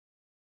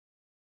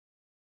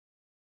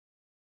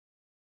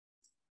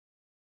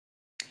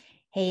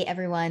Hey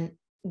everyone,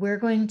 we're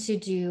going to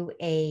do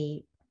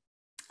a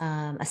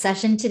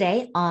session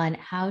today on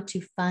how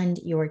to fund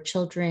your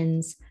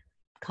children's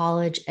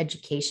college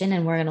education.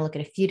 And we're going to look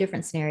at a few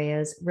different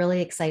scenarios. Really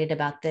excited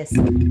about this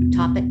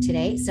topic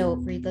today.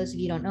 So for those of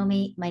you who don't know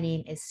me, my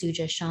name is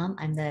Sujata Shyam.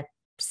 I'm the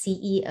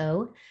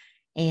CEO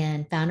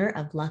and founder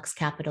of Lux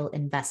Capital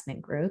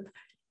Investment Group.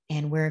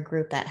 And we're a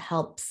group that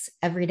helps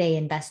everyday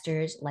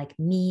investors like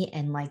me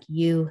and like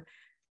you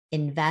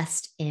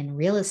invest in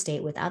real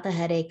estate without the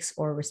headaches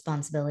or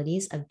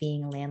responsibilities of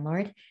being a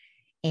landlord.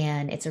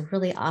 And it's a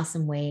really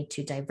awesome way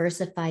to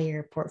diversify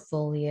your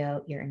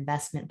portfolio, your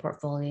investment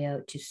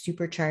portfolio, to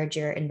supercharge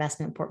your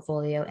investment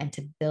portfolio and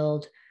to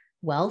build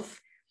wealth.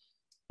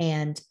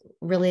 And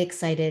really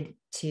excited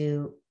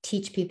to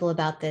teach people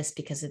about this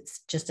because it's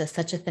just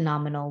such a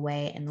phenomenal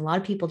way. And a lot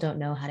of people don't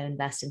know how to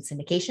invest in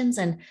syndications.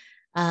 And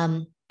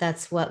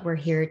that's what we're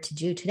here to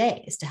do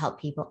today, is to help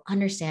people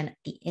understand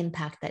the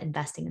impact that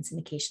investing in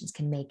syndications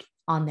can make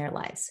on their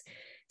lives.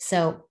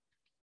 So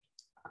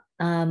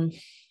I'm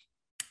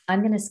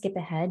going to skip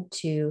ahead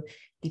to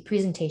the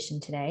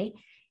presentation today.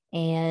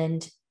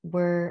 And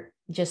we're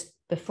just,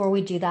 before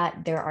we do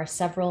that, there are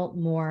several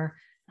more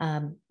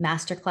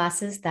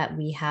masterclasses that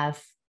we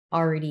have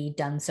already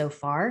done so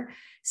far.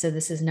 So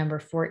this is number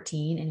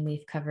 14, and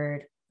we've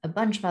covered a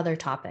bunch of other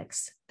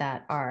topics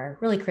that are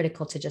really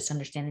critical to just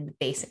understanding the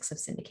basics of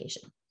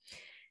syndication.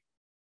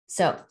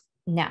 So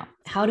now,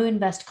 how to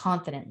invest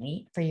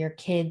confidently for your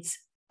kids'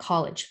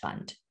 college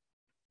fund.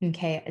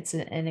 Okay, it's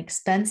an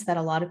expense that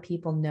a lot of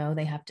people know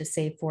they have to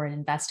save for and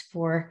invest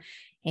for,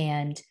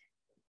 and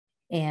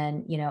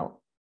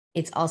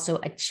it's also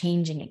a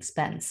changing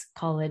expense.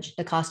 College,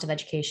 the cost of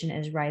education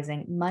is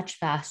rising much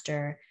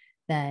faster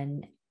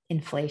than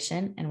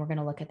inflation, and we're going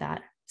to look at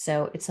that.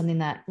 So it's something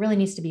that really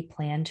needs to be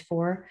planned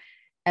for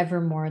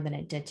ever more than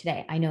it did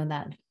today. I know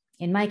that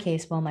in my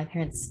case, while my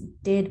parents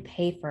did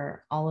pay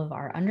for all of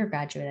our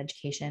undergraduate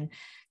education,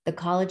 the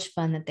college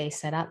fund that they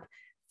set up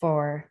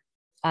for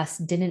us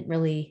didn't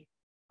really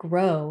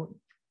grow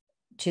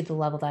to the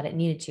level that it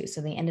needed to.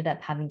 So they ended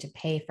up having to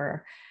pay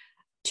for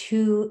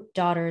two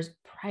daughters'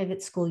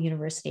 private school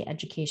university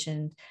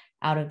education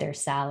out of their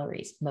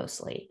salaries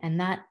mostly. And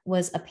that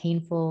was a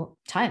painful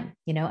time.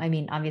 I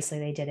mean, obviously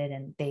they did it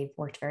and they've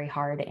worked very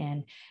hard.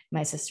 And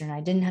my sister and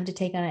I didn't have to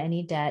take on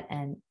any debt,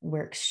 and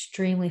we're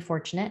extremely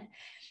fortunate.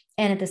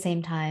 And at the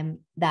same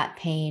time, that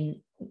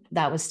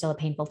was still a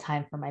painful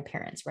time for my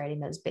parents, writing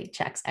those big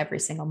checks every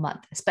single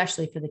month,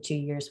 especially for the 2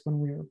 years when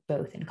we were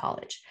both in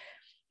college.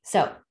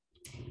 So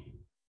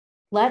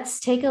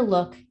let's take a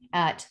look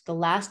at the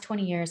last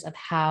 20 years of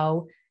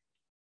how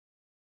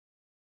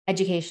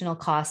educational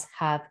costs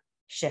have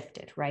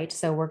shifted, right?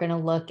 So we're going to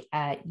look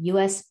at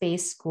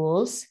US-based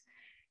schools,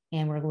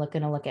 and we're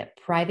going to look at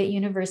private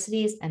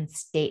universities and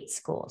state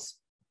schools.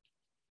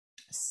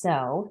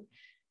 So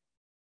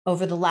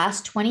over the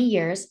last 20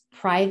 years,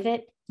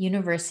 private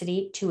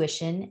university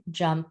tuition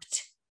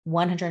jumped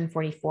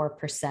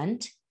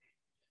 144%.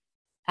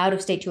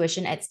 Out-of-state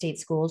tuition at state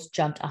schools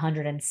jumped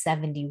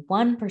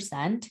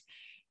 171%,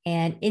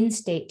 and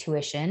in-state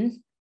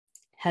tuition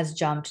has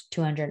jumped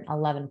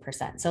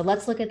 211%. So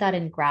let's look at that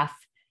in graph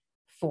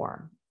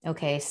form.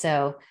 Okay,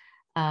 so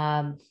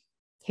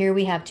here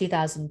we have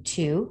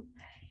 2002,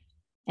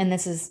 and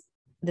this is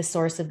the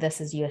source of this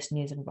is US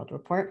News and World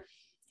Report.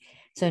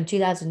 So in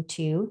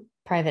 2002,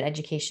 private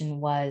education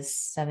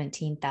was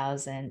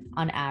 $17,000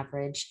 on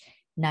average,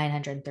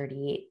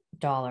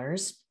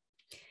 $938,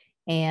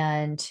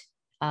 and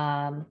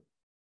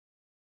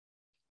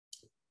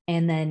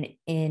then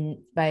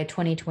by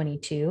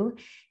 2022,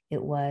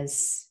 it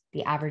was,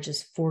 the average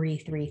is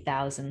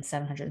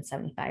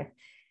 $43,775.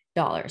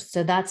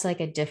 So that's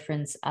like a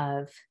difference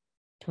of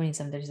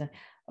 27,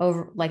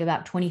 over like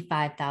about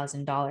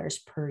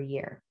 $25,000 per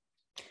year.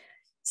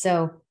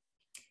 So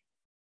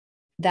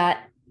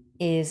that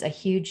is a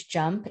huge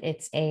jump.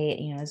 It's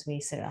as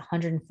we said,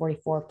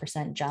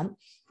 144% jump.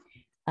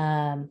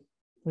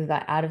 We've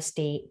got out of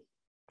state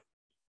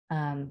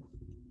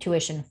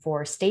tuition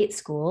for state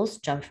schools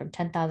jumped from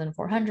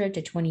 $10,400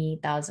 to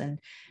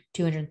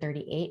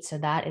 $28,238. So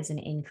that is an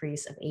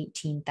increase of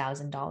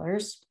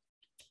 $18,000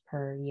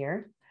 per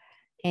year.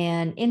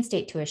 And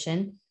in-state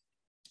tuition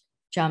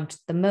jumped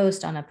the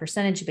most on a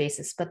percentage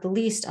basis, but the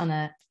least on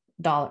a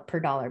dollar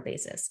per dollar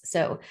basis.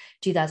 So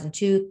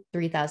 2002,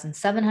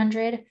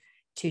 $3,700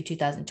 to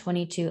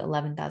 2022,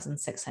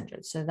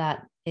 $11,600. So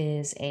that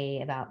is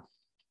about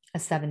a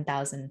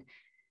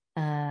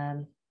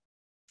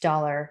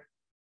 $7,000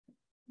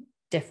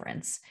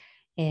 difference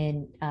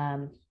in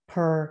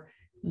per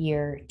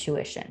year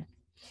tuition.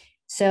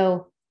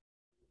 So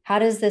how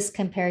does this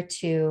compare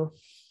to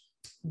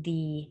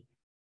the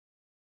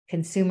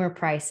consumer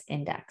price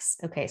index?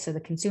 Okay, so the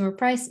consumer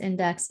price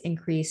index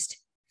increased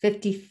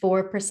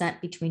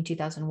 54% between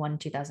 2001 and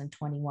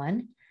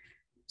 2021.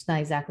 It's not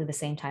exactly the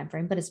same time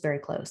frame, but it's very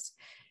close.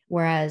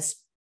 Whereas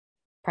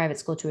private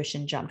school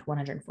tuition jumped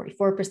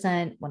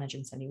 144%,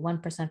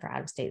 171% for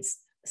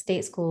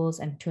out-of-state schools,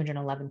 and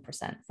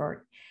 211%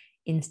 for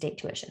in-state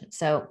tuition.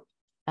 So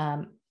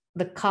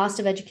the cost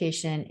of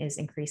education is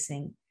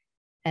increasing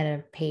at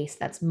a pace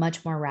that's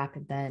much more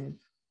rapid than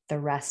the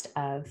rest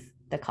of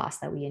the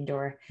costs that we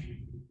endure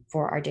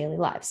for our daily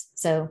lives.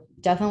 So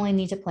definitely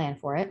need to plan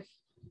for it.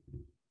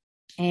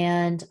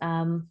 And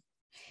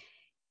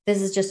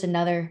this is just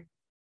another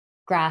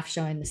graph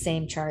showing the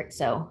same chart.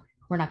 So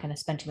we're not going to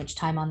spend too much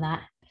time on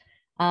that.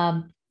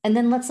 And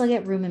then let's look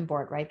at room and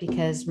board, right?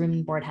 Because room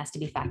and board has to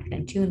be factored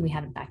in too, and we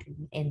haven't factored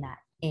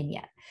in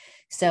yet.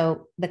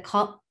 So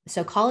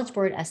College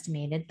Board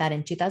estimated that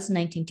in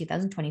 2019,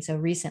 2020, so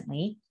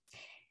recently,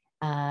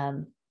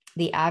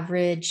 the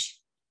average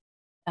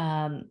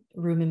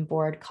room and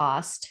board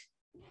cost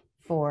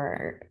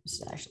for,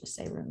 I should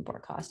say room and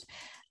board cost,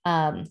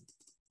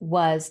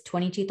 was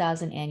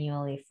 $22,000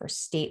 annually for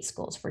state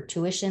schools for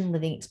tuition,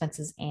 living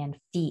expenses, and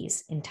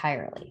fees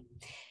entirely.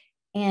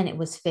 And it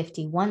was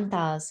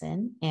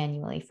 $51,000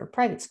 annually for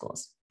private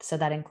schools. So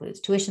that includes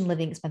tuition,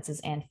 living expenses,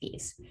 and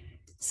fees.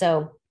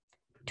 So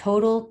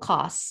total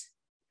costs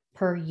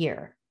per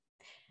year,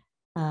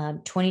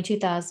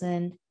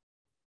 $22,000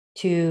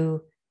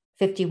 to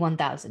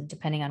 $51,000,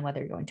 depending on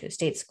whether you're going to a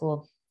state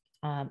school,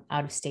 out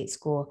of state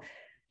school,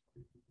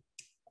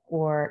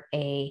 or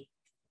a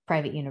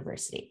private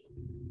university.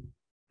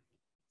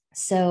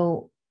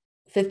 So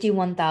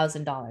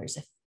 $51,000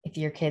 if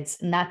your kids,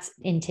 and that's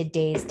in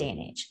today's day and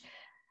age.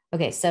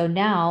 Okay, so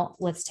now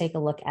let's take a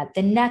look at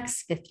the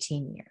next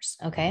 15 years,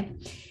 okay?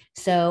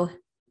 So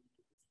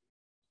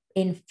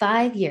in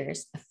 5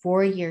 years, a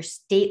 4-year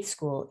state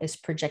school is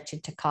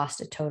projected to cost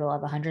a total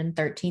of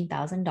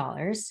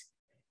 $113,000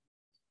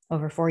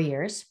 over 4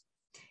 years.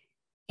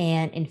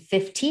 And in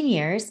 15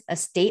 years, a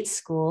state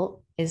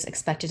school is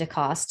expected to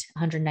cost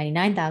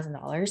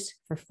 $199,000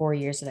 for 4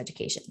 years of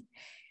education.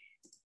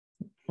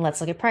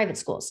 Let's look at private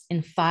schools.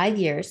 In 5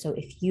 years, so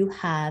if you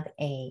have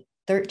a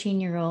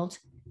 13-year-old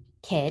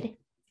kid,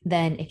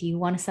 then if you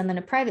want to send them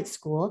to private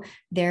school,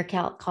 their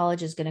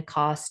college is going to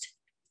cost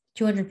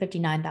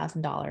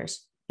 $259,000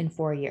 in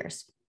 4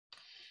 years.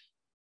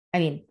 I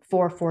mean,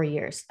 for 4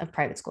 years of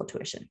private school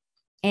tuition.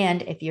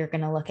 And if you're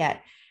going to look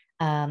at,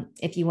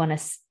 if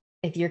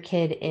your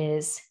kid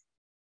is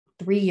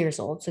 3 years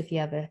old, so if you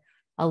have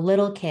a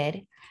little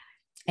kid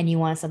and you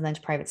want to send them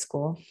to private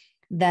school,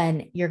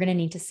 then you're going to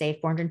need to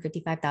save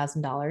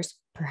 $455,000,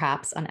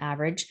 perhaps on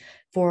average,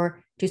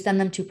 to send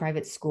them to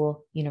private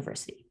school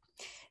university.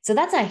 So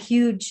that's a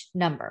huge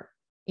number.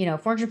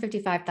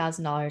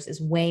 $455,000 is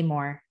way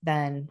more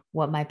than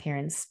what my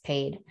parents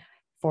paid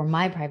for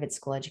my private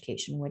school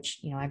education,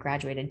 which, I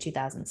graduated in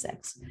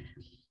 2006.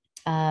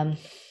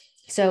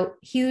 So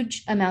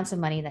huge amounts of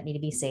money that need to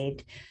be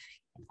saved.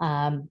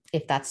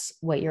 If that's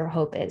what your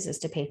hope is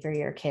to pay for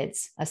your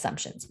kids'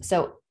 assumptions.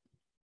 So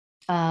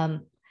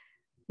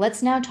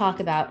let's now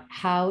talk about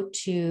how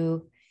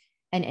to,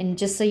 and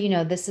just so you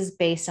know, this is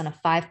based on a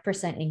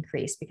 5%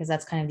 increase, because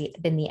that's kind of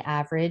been the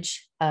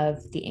average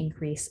of the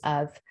increase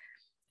of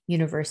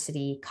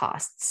university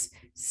costs.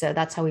 So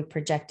that's how we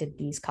projected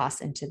these costs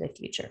into the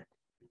future.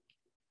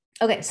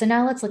 Okay, so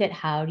now let's look at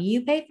how do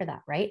you pay for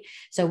that, right?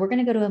 So we're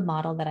going to go to a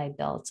model that I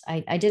built.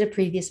 I did a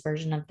previous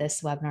version of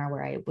this webinar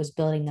where I was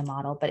building the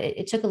model, but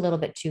it took a little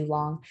bit too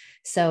long.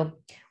 So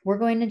we're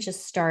going to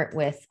just start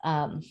with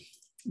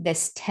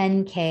this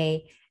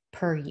 $10K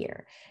per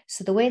year.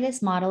 So the way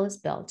this model is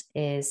built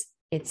is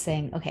it's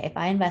saying, okay, if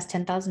I invest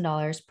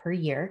 $10,000 per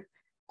year,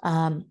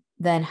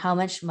 then how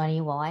much money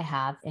will I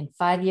have in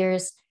 5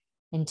 years,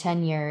 in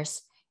 10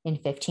 years, in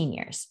 15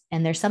 years?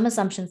 And there's some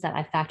assumptions that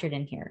I factored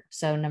in here.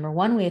 So number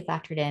one, we have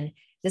factored in,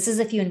 this is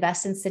if you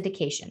invest in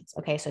syndications.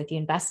 Okay, so if you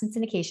invest in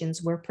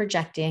syndications, we're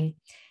projecting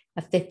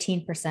a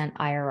 15%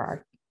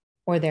 IRR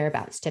or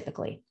thereabouts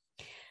typically.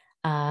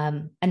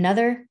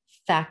 Another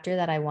factor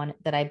that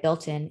I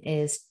built in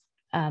is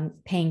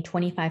paying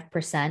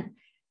 25%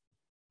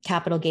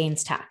 capital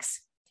gains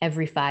tax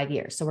every 5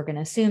 years. So we're going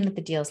to assume that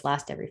the deals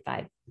last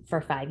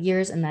for 5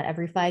 years, and that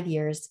every 5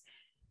 years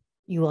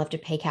you will have to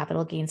pay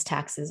capital gains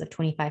taxes of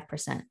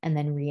 25% and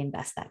then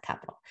reinvest that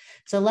capital.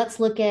 So let's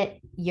look at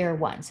year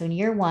one. So in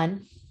year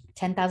one,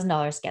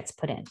 $10,000 gets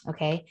put in.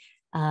 Okay.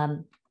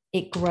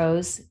 It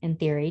grows in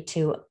theory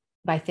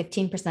by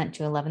 15%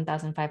 to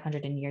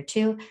 11,500 in year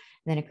two. And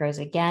then it grows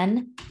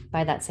again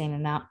by that same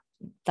amount,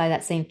 by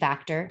that same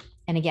factor.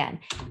 And again,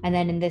 and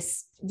then in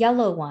this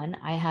yellow one,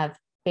 I have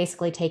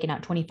basically taken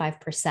out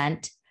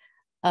 25%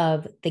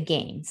 of the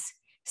gains.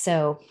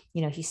 So,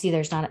 if you see,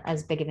 there's not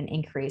as big of an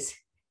increase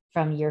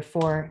from year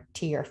 4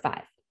 to year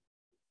 5.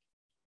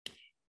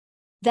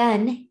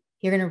 Then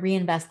you're going to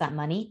reinvest that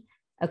money,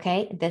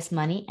 okay, this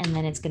money, and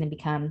then it's going to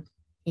become,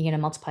 you're going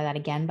to multiply that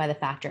again by the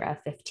factor of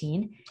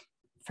 15%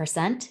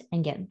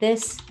 and get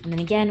this. And then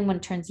again, when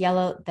it turns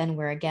yellow, then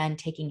we're again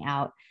taking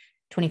out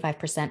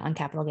 25% on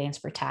capital gains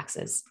for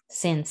taxes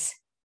since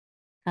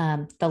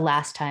the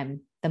last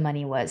time the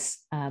money was,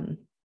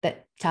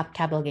 that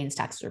capital gains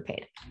taxes were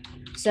paid.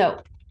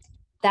 So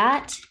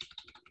that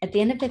at the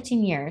end of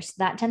 15 years,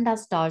 that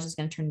 $10,000 is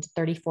going to turn into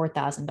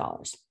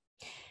 $34,000.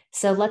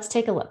 So let's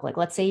take a look. Like,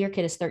 let's say your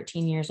kid is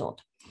 13 years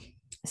old.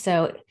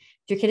 So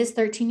If your kid is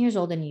 13 years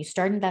old and you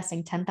start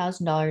investing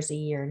 $10,000 a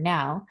year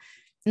now,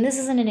 and this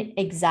isn't an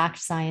exact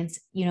science,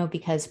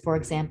 because for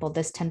example,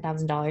 this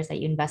 $10,000 that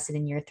you invested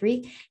in year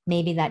 3,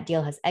 maybe that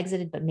deal has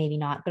exited, but maybe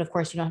not. But of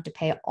course, you don't have to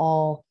pay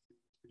all,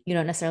 you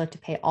don't necessarily have to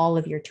pay all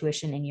of your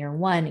tuition in year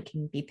 1. It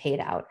can be paid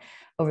out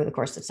over the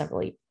course of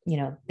several,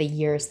 the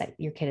years that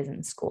your kid is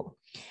in school.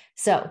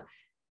 So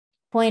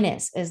point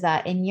is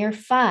that in year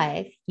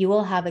 5, you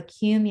will have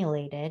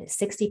accumulated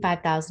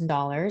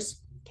 $65,000.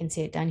 You can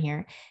see it down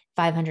here,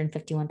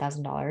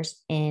 $551,000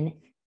 in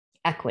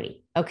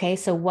equity. Okay,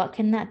 so what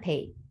can that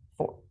pay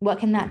for? What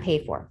can that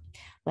pay for?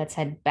 Let's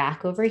head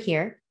back over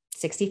here,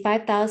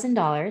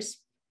 $65,000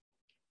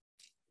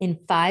 in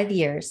 5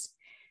 years.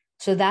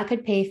 So that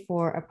could pay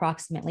for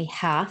approximately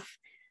half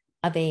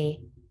of a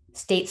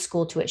state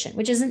school tuition,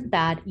 which isn't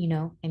bad,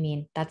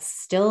 that's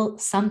still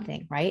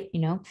something, right?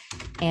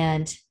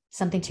 And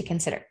something to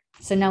consider.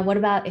 So now what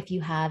about if you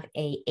have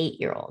a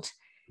 8-year-old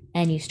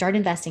and you start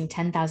investing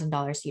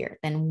 $10,000 a year,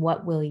 then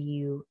what will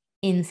you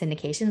in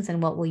syndications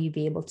and what will you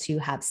be able to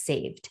have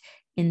saved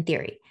in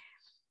theory?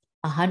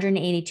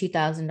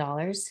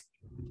 $182,000.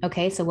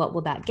 Okay, so what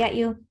will that get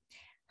you?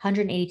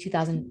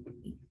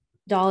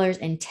 $182,000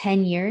 in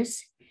 10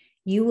 years.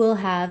 You will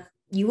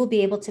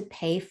be able to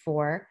pay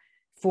for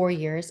 4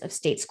 years of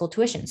state school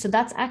tuition. So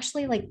that's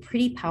actually like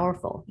pretty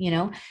powerful,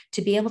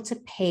 to be able to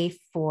pay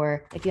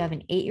for, if you have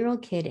an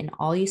 8-year-old kid and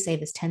all you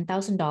save is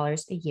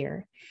 $10,000 a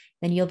year,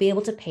 then you'll be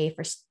able to pay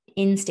for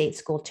in-state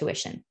school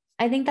tuition.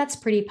 I think that's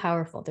pretty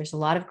powerful. There's a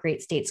lot of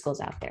great state schools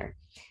out there.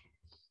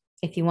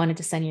 If you wanted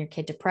to send your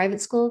kid to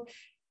private school,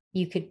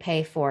 you could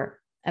pay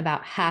for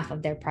about half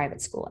of their private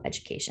school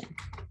education.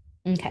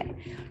 Okay.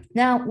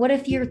 Now, what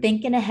if you're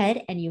thinking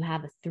ahead and you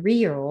have a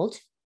 3-year-old?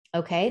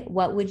 Okay.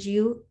 What would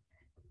you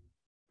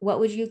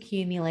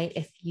accumulate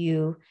if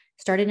you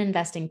started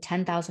investing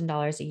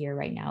 $10,000 a year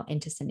right now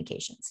into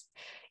syndications?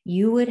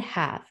 You would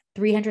have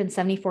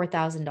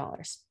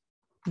 $374,000.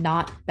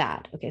 Not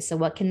bad. Okay. So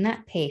what can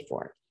that pay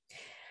for?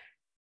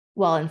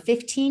 Well, in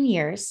 15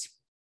 years,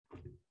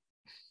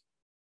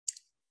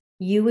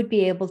 you would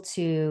be able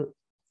to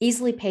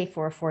easily pay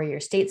for a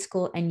 4-year state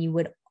school, and you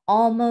would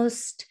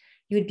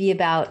be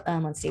about,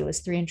 let's see, it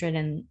was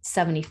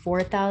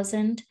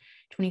 374,000,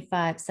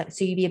 25. So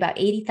you'd be about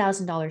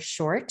 $80,000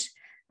 short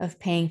of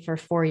paying for a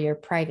 4-year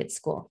private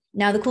school.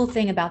 Now, the cool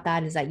thing about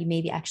that is that you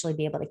maybe actually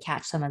be able to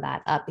catch some of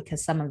that up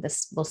because some of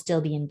this will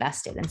still be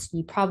invested. And so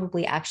you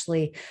probably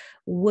actually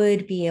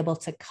would be able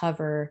to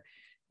cover,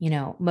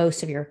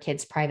 most of your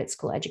kids' private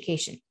school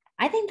education.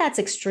 I think that's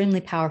extremely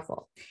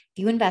powerful. If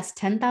you invest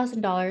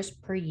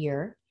 $10,000 per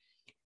year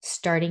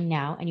starting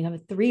now and you have a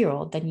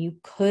 3-year-old, then you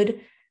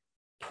could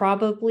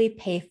probably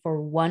pay for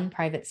 1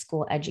 private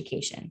school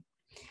education.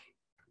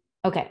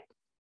 Okay.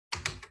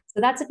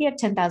 So that's if you have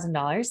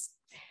 $10,000.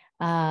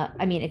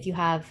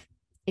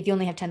 If you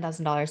only have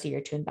 $10,000 a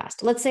year to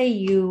invest, let's say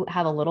you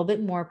have a little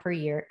bit more per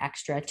year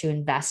extra to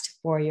invest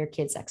for your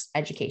kids'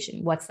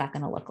 education. What's that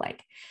going to look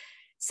like?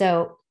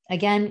 So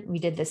again, we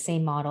did the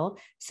same model.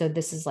 So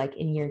this is like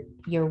in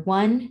year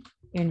 1,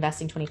 you're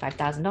investing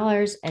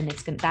 $25,000 and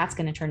that's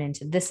going to turn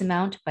into this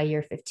amount by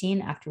year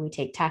 15 after we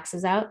take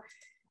taxes out.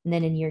 And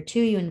then in year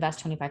 2, you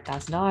invest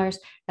 $25,000.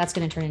 That's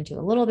going to turn into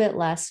a little bit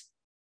less.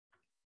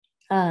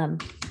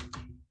 And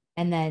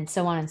then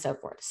so on and so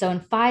forth. So in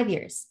 5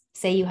 years,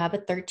 say you have a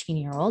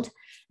 13-year-old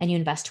and you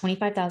invest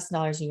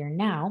 $25,000 a year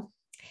now,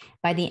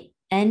 by the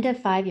end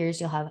of 5 years,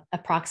 you'll have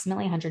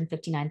approximately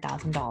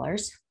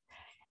 $159,000.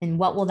 And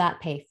what will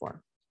that pay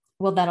for?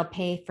 Well, that'll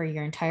pay for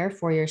your entire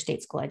 4-year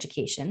state school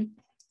education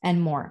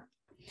and more.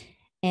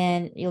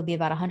 And you'll be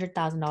about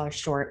 $100,000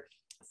 short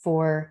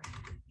for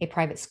a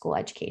private school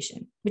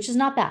education, which is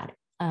not bad.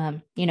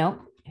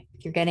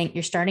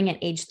 You're starting at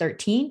age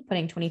 13,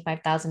 putting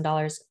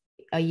 $25,000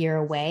 a year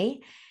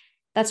away.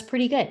 That's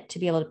pretty good to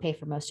be able to pay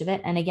for most of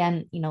it. And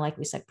again, like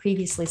we said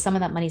previously, some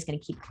of that money is going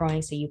to keep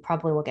growing. So you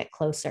probably will get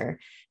closer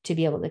to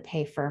be able to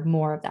pay for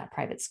more of that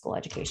private school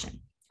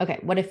education. Okay.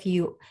 What if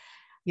your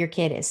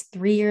kid is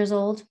 8 years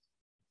old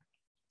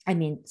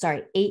and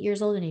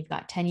you've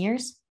got 10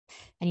 years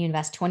and you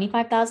invest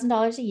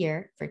 $25,000 a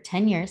year for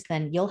 10 years,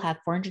 then you'll have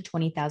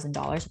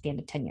 $420,000 at the end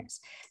of 10 years.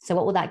 So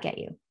what will that get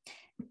you?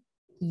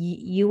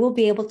 You will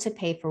be able to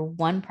pay for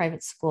 1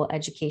 private school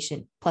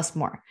education plus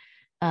more.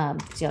 So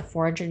you have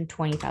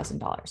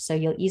 $420,000. So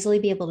you'll easily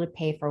be able to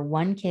pay for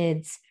 1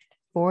 kid's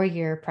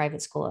 4-year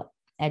private school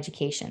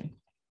education.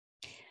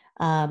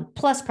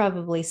 Plus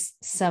probably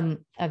some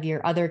of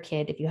your other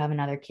kid, if you have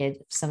another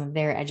kid, some of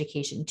their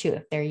education too,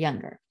 if they're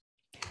younger.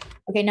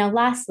 Okay, now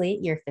lastly,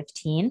 year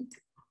 15,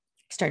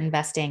 start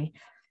investing.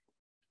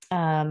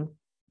 And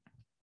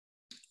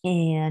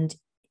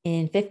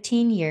in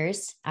 15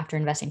 years, after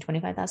investing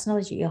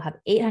 $25,000, you'll have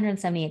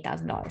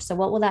 $878,000. So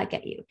what will that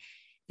get you?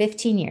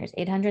 15 years,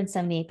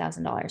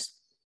 $878,000.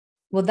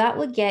 Well, that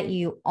would get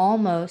you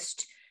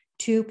almost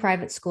 2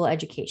 private school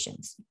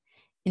educations.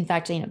 In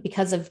fact,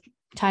 because of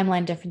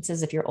timeline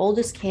differences, if your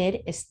oldest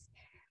kid is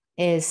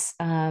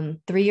 3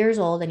 years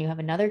old and you have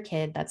another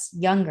kid that's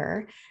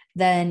younger,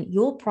 then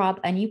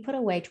and you put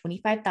away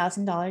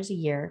 $25,000 a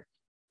year,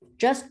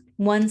 just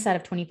one set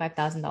of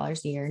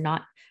 $25,000 a year,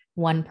 not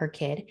one per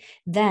kid.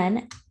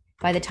 Then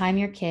by the time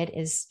your kid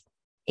is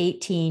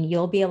 18,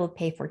 you'll be able to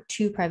pay for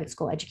 2 private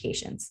school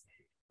educations.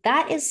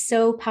 That is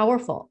so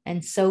powerful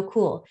and so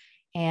cool.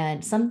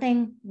 And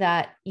something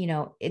that,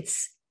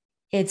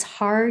 it's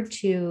hard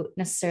to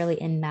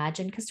necessarily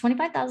imagine, because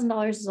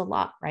 $25,000 is a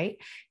lot, right?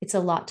 It's a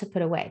lot to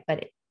put away,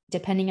 but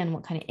depending on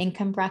what kind of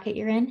income bracket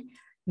you're in,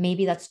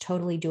 maybe that's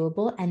totally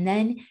doable. And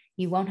then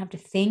you won't have to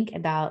think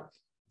about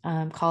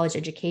college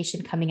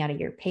education coming out of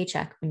your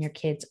paycheck when your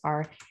kids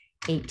are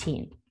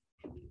 18.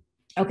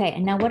 Okay.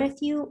 And now what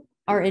if you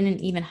are in an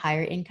even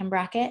higher income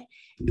bracket?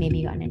 Maybe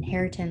you got an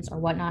inheritance or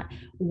whatnot.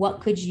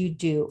 What could you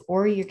do?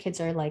 Or your kids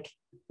are like,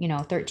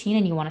 13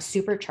 and you want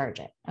to supercharge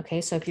it.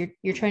 Okay. So if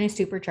you're trying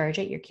to supercharge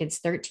it, your kid's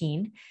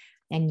 13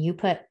 and you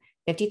put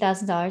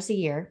 $50,000 a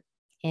year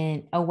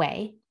in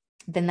away,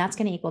 then that's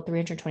going to equal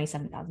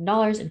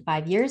 $327,000 in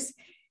 5 years.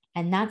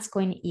 And that's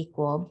going to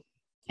equal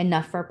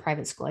enough for a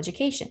private school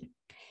education,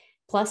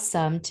 plus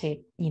some to,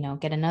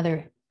 get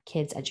another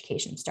kid's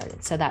education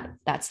started. So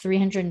that's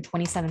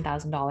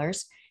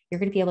 $327,000. You're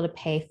going to be able to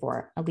pay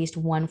for at least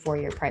one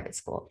 4-year private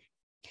school.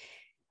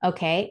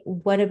 Okay,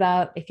 what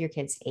about if your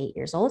kid's 8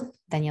 years old?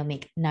 Then you'll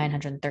make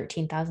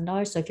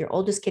 $913,000. So if your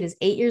oldest kid is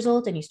 8 years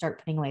old and you start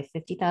putting away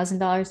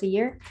 $50,000 a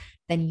year,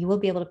 then you will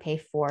be able to pay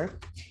for,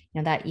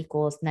 that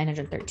equals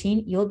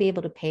 913. You'll be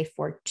able to pay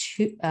for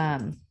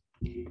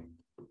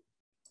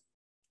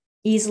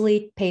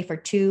easily pay for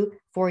 2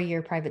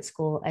 4-year private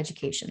school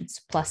educations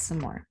plus some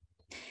more.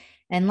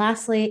 And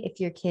lastly,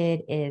 if your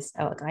kid is,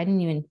 I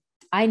didn't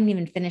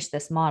even finish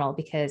this model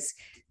because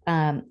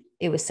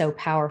it was so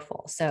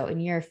powerful. So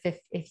in year 5,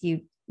 if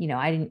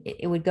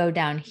it would go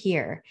down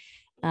here,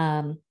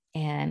 and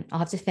I'll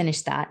have to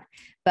finish that.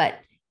 But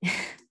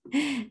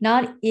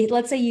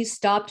let's say you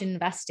stopped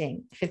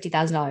investing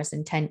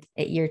 $50,000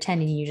 at year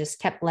 10 and you just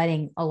kept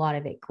letting a lot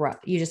of it grow.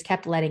 You just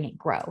kept letting it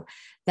grow.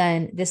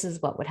 Then this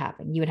is what would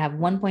happen. You would have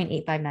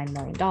 $1.859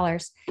 million,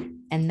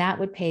 and that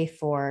would pay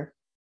for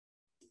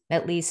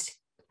at least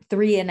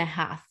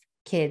 3.5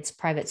 kids'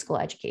 private school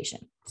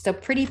education. So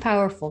pretty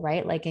powerful,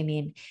 right?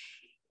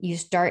 You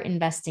start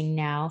investing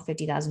now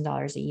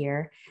 $50,000 a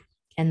year,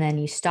 and then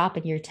you stop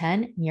at year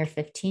 10, year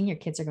 15, your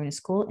kids are going to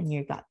school and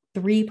you've got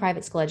 3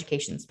 private school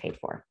educations paid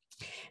for.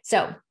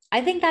 So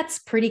I think that's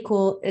pretty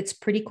cool. It's a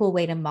pretty cool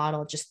way to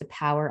model just the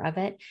power of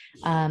it.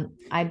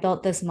 I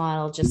built this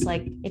model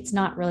it's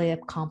not really a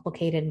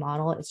complicated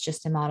model. It's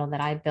just a model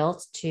that I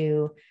built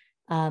to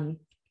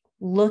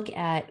look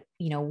at,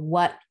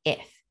 what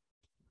if.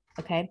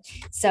 Okay.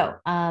 So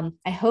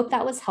I hope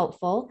that was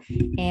helpful.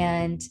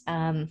 And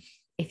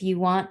if you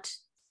want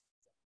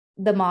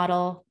the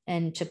model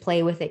and to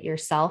play with it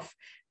yourself,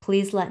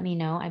 please let me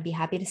know. I'd be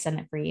happy to send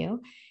it for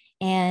you.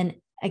 And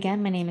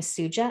again, my name is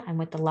Suja. I'm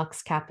with the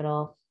Lux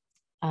Capital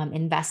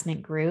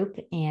Investment Group,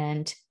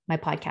 and my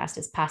podcast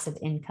is Passive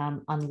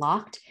Income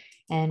Unlocked.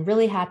 And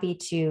really happy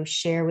to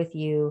share with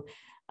you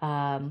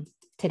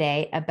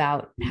today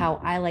about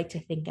how I like to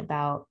think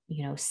about,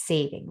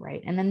 saving,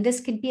 right? And then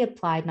this could be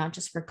applied not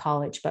just for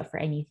college, but for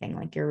anything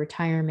like your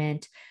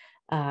retirement,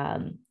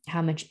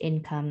 how much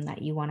income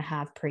that you want to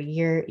have per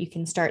year. You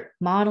can start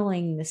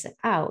modeling this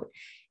out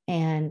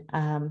and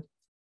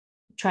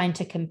trying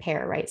to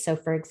compare, right? So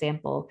for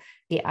example,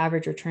 the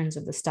average returns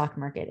of the stock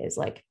market is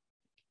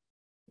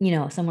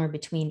somewhere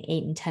between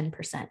 8 and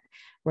 10%.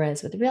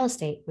 Whereas with real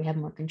estate, we have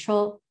more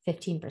control,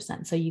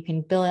 15%. So you can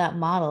build out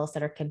models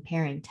that are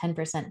comparing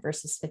 10%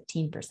 versus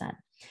 15%.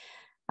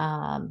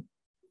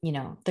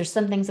 There's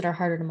some things that are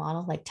harder to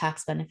model, like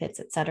tax benefits,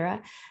 et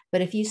cetera.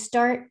 But if you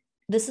start,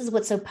 this is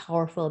what's so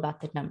powerful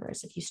about the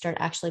numbers. If you start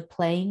actually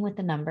playing with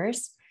the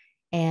numbers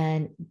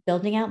and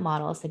building out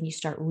models, then you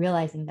start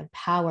realizing the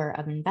power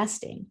of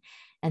investing.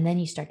 And then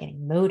you start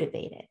getting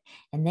motivated.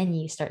 And then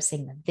you start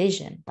seeing the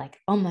vision, like,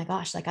 oh my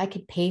gosh, I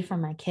could pay for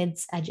my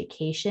kids'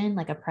 education,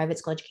 like a private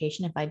school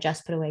education, if I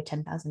just put away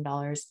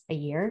 $10,000 a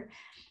year.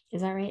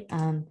 Is that right?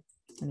 Let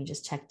me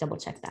just double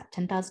check that.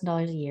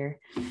 $10,000 a year,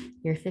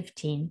 you're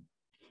 15.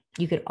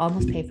 You could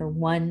almost pay for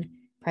one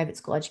private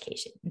school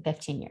education in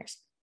 15 years.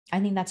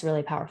 I think that's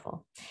really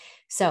powerful.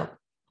 So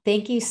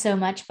thank you so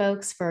much,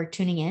 folks, for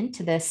tuning in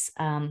to this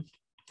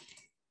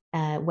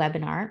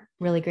webinar.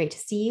 Really great to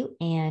see you,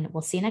 and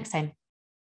we'll see you next time.